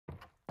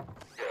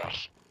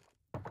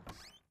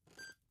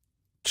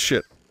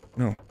shit.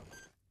 No.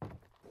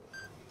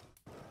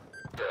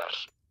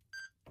 Yes.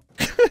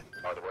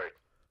 By the way,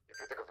 if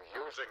you think of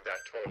using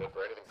that toilet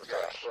for anything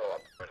besides throw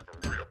up, I have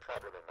a real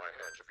problem in my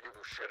hands. If you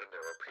shit in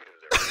there or pee in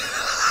there,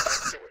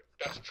 do it.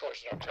 That's a choice,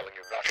 and I'm telling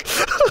you not to.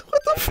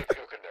 What the Only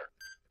puke in there.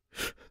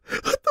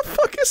 What the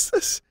fuck is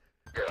this?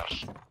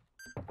 Yes.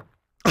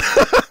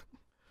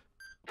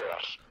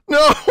 Yes.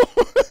 No!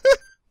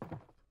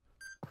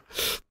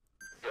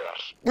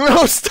 Yes.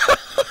 No, stop!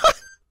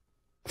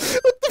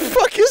 What the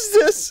fuck is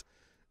this?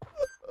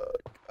 Oh,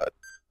 God.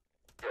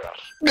 Yes.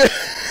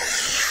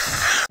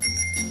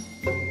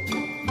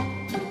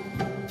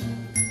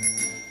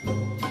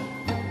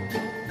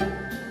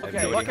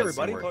 Okay, luck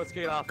everybody.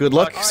 Good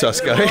luck, sus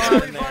guy.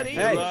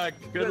 Hey,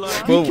 good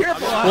luck. We'll, Be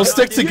careful. we'll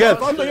stick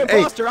together. I'm the Hey,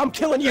 imposter. I'm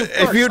killing you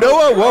first. if you know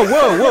what, whoa,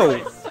 whoa, whoa.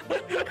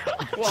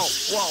 Whoa,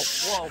 whoa,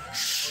 whoa.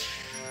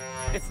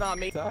 It's not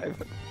me.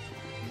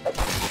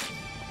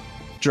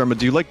 Jerma,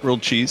 do you like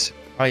grilled cheese?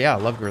 Oh yeah, I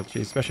love grilled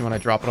cheese, especially when I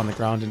drop it on the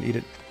ground and eat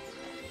it.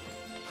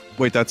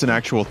 Wait, that's an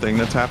actual thing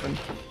that's happened?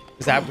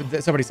 Is that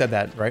somebody said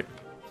that, right?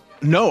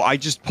 No, I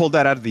just pulled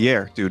that out of the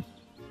air, dude.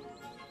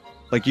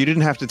 Like, you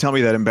didn't have to tell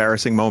me that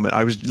embarrassing moment.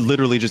 I was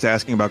literally just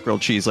asking about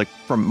grilled cheese. Like,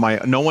 from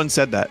my... No one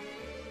said that.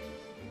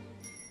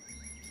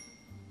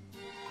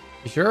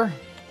 You sure?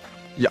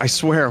 Yeah, I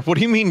swear. What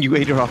do you mean you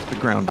ate it off the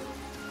ground?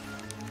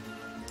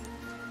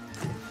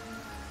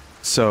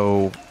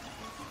 So...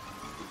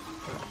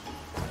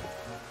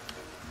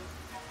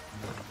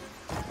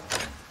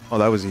 Oh,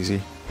 that was easy.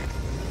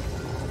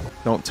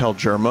 Don't tell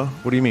Jerma?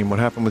 What do you mean? What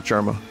happened with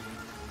Jerma?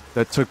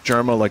 That took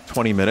Jerma like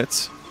 20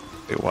 minutes?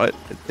 Wait, what?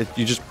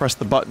 You just pressed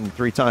the button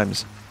 3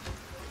 times.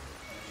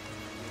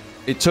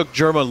 It took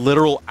Jerma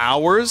literal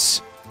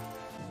hours?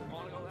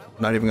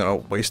 I'm not even gonna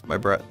waste my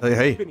breath.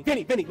 Hey.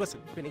 Vinny,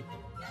 listen, Vinny.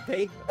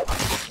 Hey.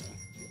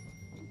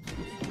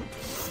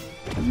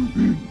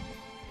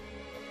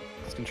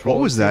 What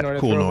was that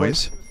cool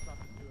noise?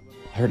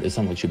 I heard it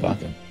sound like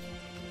Chewbacca.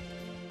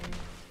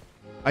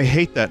 I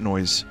hate that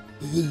noise.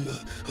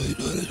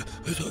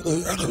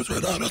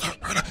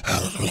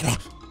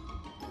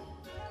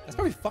 That's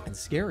probably fucking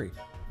scary.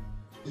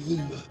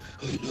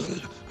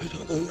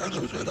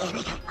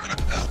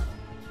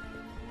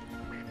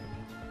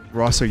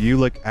 Ross, are you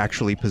like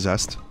actually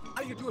possessed?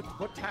 How do you do it?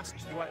 What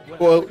tasks do I...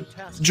 Well,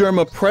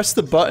 Jerma, press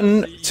the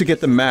button to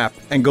get the map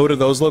and go to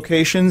those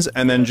locations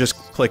and then just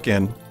click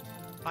in.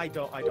 I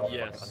don't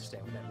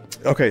understand what that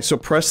means. Okay, so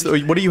press the...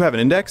 What do you have, an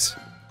index?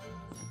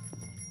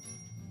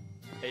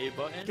 A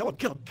button. Kill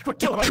him.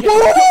 Kill him.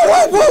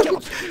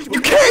 Whoa!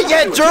 You can't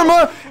yet,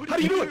 Jerma! How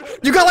do you do it?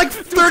 You got like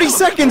 30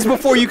 seconds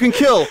before you can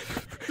kill.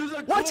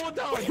 What?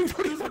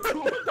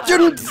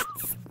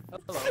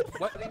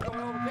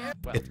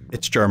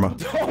 It's Jerma.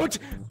 Don't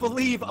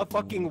believe a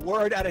fucking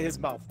word out of his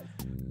mouth.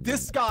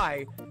 This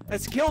guy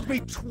has killed me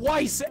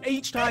twice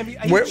each time.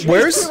 Where's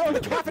around the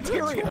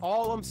cafeteria?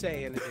 All I'm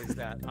saying is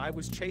that I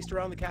was chased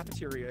around the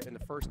cafeteria in the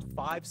first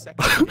 5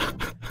 seconds.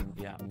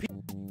 Yeah.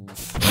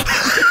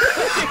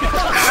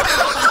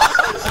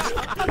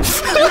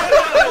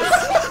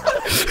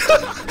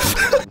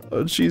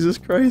 Oh, Jesus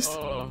Christ.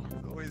 Oh.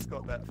 Always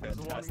got that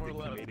fantastic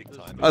comedic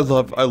time. I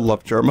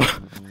love Jerma.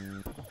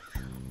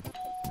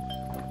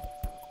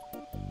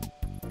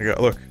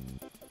 Look.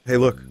 Hey,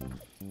 look.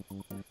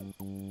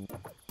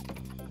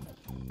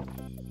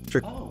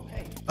 Trick. Oh,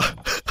 hey.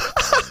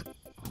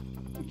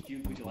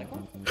 would you like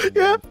one?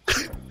 Yeah.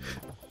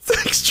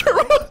 Thanks,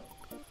 Jerma.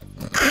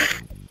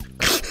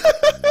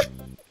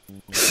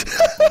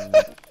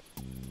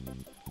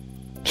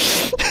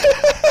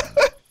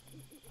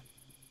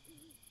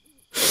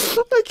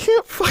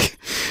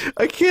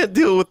 I can't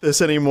deal with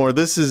this anymore.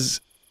 This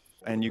is...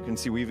 And you can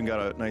see we even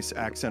got a nice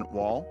accent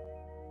wall.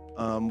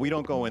 We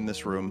don't go in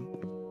this room.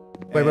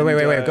 Wait, And, wait,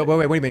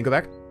 what do you mean? Go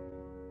back?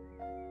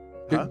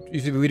 Huh? You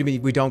said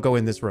we don't go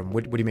in this room.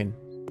 What do you mean?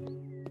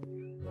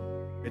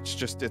 It's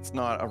just, it's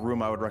not a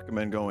room I would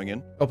recommend going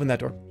in. Open that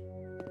door.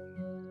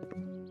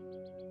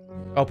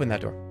 Open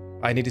that door.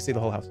 I need to see the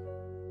whole house.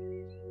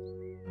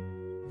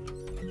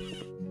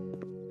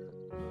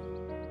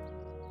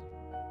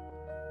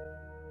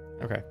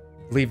 Okay.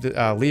 Leave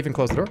and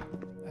close the door.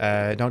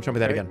 Don't show me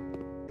that again.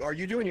 Are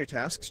you doing your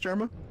tasks,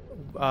 Jerma?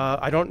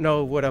 I don't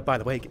know what, by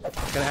the way, get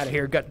out of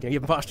here. You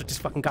imposter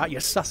just fucking got you.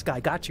 Sus guy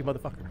got you,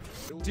 motherfucker.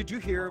 Did you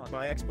hear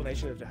my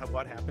explanation of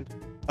what happened?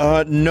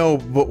 No,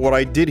 but what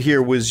I did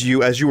hear was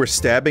you, as you were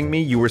stabbing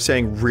me, you were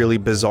saying really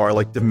bizarre,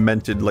 like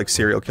demented, like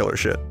serial killer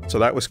shit. So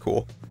that was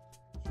cool.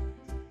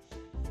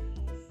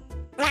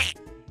 It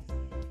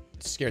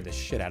scared the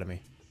shit out of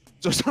me.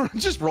 Just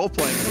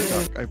role-playing in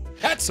the dark.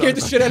 That scared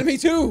the shit out of me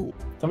too!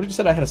 Somebody just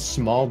said I had a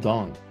small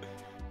dong.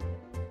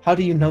 How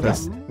do you know that?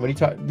 What are you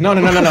talking? No.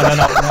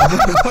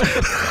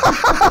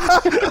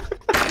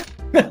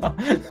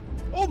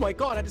 Oh my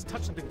god, I just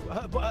touched something.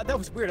 That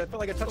was weird. I felt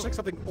like I touched like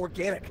something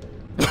organic.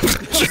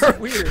 Sure.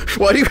 Weird.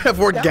 Why do you have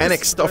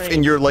organic stuff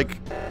in your, like,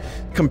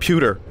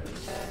 computer?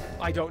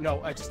 I don't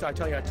know. I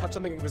tell you, I touched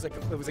something. It was like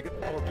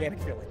an organic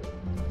feeling.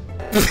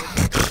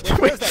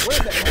 Where's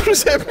that?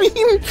 does that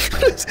mean?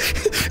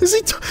 Is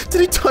he?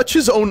 Did he touch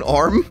his own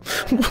arm?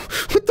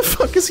 What the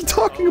fuck is he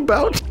talking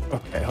about?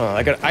 Okay, hold on.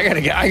 I gotta.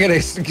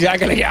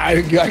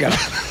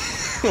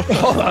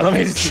 Hold on, let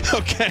me just.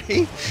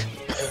 Okay.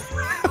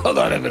 Hold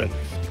on a minute.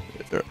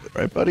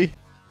 Right, buddy.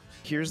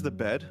 Here's the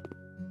bed,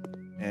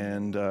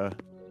 and why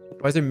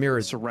is there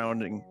mirrors?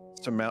 Surrounding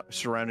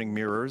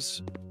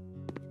mirrors.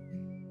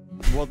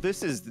 Well,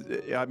 this is.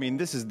 I mean,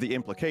 this is the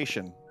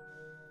implication,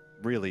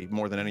 really,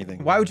 more than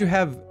anything. Why would you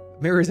have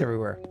mirrors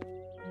everywhere?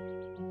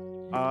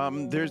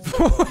 There's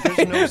no.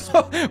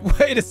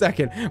 Wait a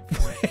second.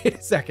 Wait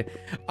a second.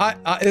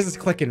 This is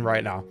clicking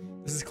right now.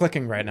 This is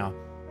clicking right now.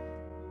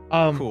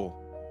 Cool.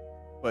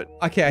 But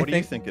okay, what do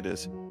you think it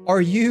is?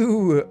 Are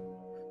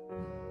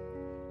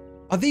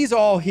these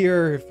all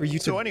here for you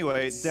to? So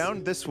anyway,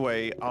 down this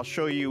way, I'll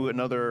show you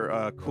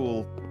another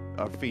cool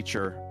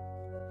feature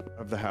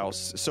of the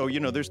house. So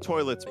you know, there's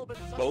toilets.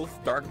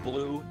 Both dark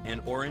blue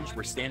and orange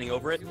were standing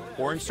over it.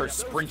 Orange starts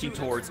sprinting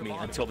towards me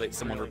until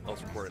someone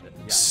else reported it.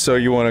 Yeah. So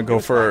you want to go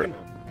for? It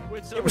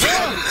wasn't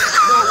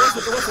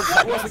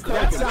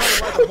that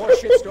sounded like a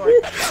horseshit story.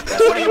 That's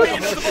literally what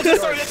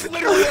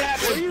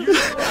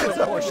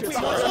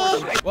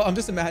happened. Well, I'm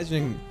just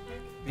imagining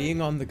being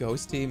on the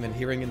ghost team and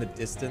hearing in the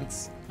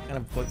distance kind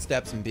of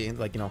footsteps and being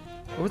like, you know,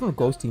 what was the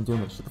ghost team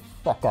doing? Shut the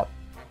fuck up.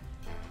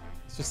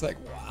 It's just like,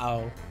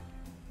 wow.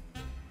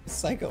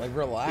 Psycho, like,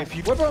 relax.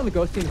 If whoever on the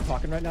ghost team is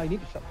talking right now, you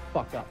need to shut the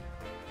fuck up.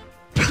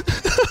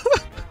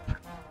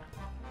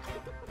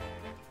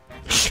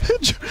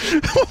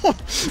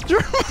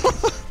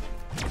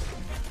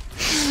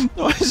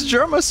 Why is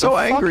Jerma so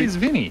angry? Fuck is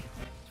Vinny?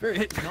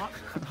 It's not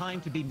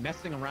time to be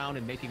messing around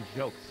and making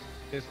jokes.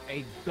 There's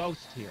a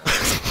ghost here.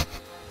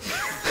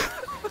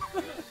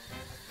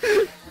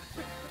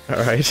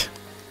 All right.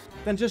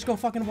 Then just go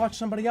fucking watch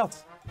somebody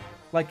else.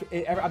 Like,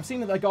 I'm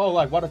seeing it like, oh,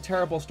 like, what a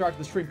terrible start to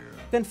the stream.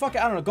 Then fuck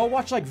it, I don't know, go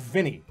watch like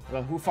Vinny.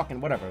 Well, who fucking,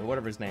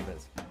 whatever his name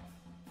is.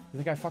 You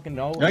think I fucking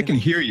know? I can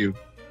hear you.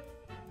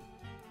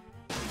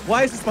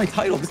 Why is this my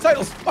title? This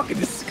title's fucking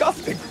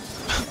disgusting.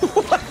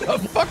 What the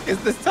fuck is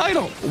this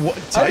title? What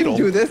title? I didn't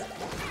do this.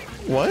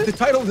 What? The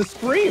title of the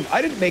stream.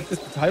 I didn't make this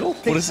the title.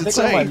 What does it Take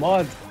say? one of my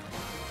mods.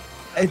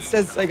 It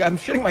says like I'm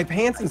shitting my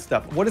pants and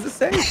stuff. What does it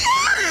say?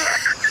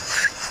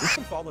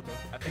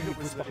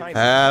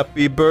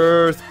 Happy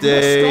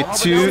birthday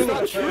to.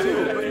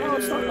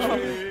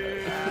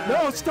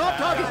 No, stop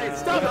talking!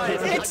 Stop!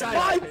 It's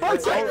my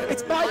birthday!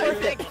 It's my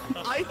birthday!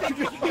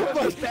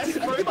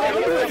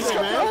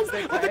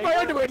 I think my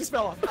underwear just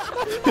fell off.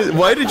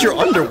 Why did your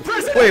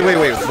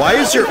wait? Why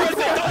is your?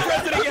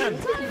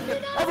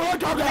 Everyone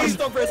calm down! Please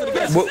don't press it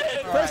again.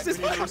 Press this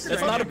button. It's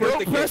not a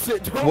birthday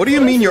gift. What do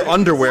you mean your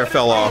underwear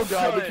fell off? Oh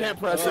God, we can't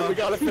press it. We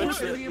gotta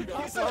fix it.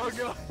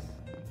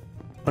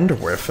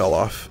 Underwear fell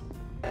off.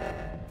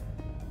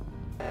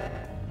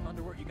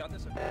 Underwear, you got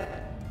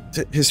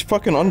this? His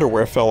fucking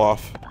underwear fell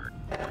off.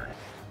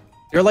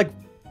 There are like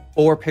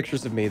 4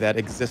 pictures of me that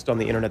exist on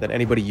the internet that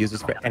anybody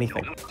uses for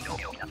anything.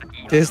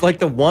 There's like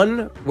the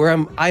one where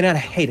I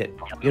hate it.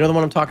 You know the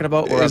one I'm talking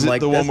about? Where Is I'm it like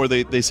the this? one where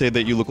they say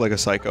that you look like a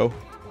psycho?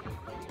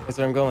 It's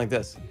where I'm going like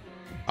this.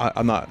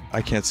 I'm not.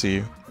 I can't see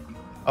you.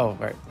 Oh,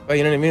 right. But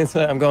you know what I mean?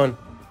 So I'm going.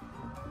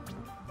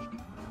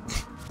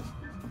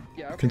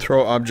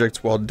 Control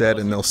objects while dead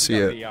and they'll see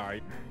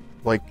it.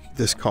 Like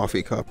this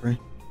coffee cup, right?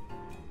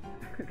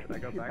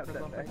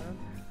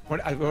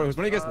 Was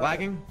one of you guys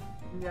lagging?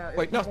 Yeah.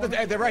 Wait, no,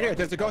 they're right here.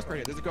 There's a ghost right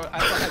here. There's a ghost.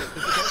 There's a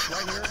ghost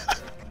right here.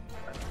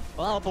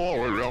 Oh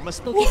boy, I'm a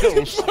spooky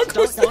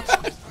ghost. Don't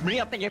lock me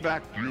up in your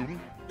vacuum.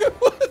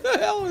 What the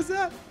hell was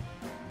that?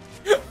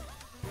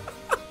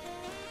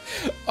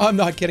 I'm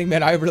not kidding,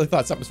 man. I really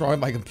thought something was wrong with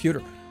my computer.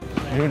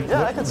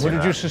 What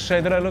did you just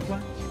say that I look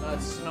like?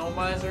 Snow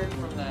Miser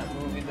from that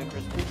movie, The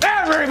Christmas.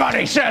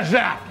 Everybody says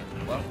that!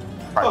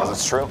 Because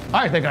it's true.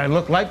 I think I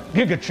look like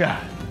Giga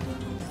Chad.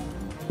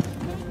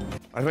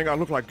 I think I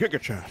look like Giga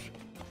Chad.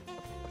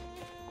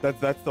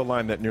 That's the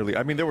line that nearly.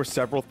 I mean, there were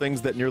several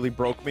things that nearly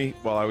broke me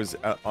while I was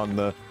on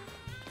the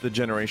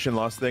generation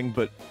loss thing,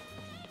 but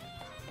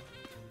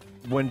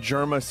when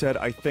Jerma said,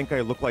 "I think I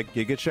look like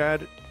Giga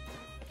Chad,"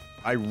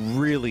 I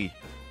really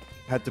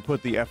had to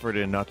put the effort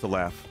in not to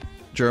laugh.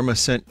 Jerma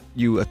sent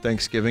you a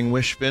Thanksgiving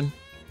wish, Vin?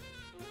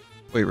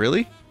 Wait,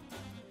 really?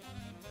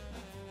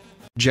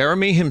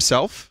 Jeremy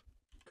himself?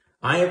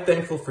 I am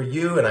thankful for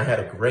you, and I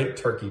had a great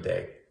turkey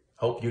day.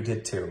 Hope you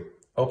did too.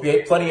 Hope you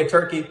ate plenty of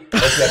turkey. Hope you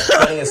had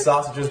plenty of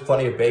sausages,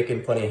 plenty of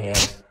bacon, plenty of ham.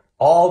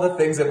 All the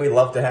things that we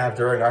love to have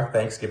during our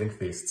Thanksgiving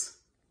feasts.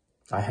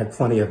 I had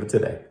plenty of it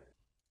today.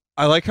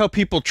 I like how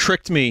people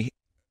tricked me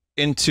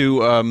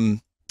into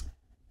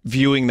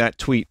viewing that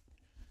tweet.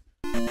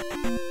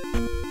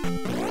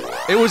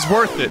 It was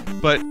worth it,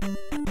 but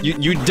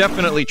you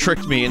definitely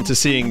tricked me into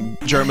seeing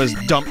Jerma's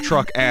dump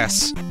truck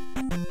ass.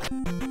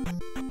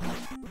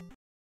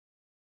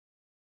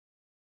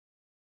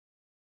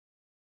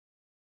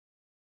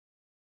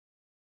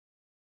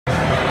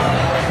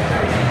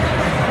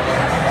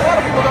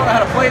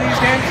 Play these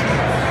games,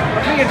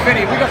 but me and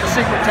Vinny, we got the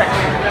secret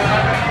technique.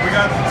 We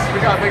got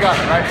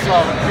it, right? So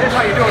Here's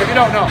how you do it if you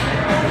don't know.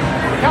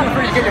 Count to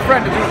 3, you get your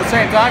friend to do it at the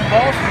same time.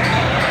 Balls.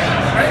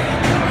 Ready?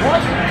 1,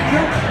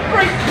 2,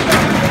 3.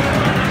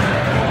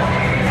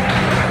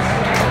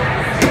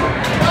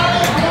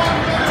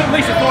 That's at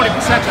least a 40%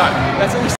 time. That's at least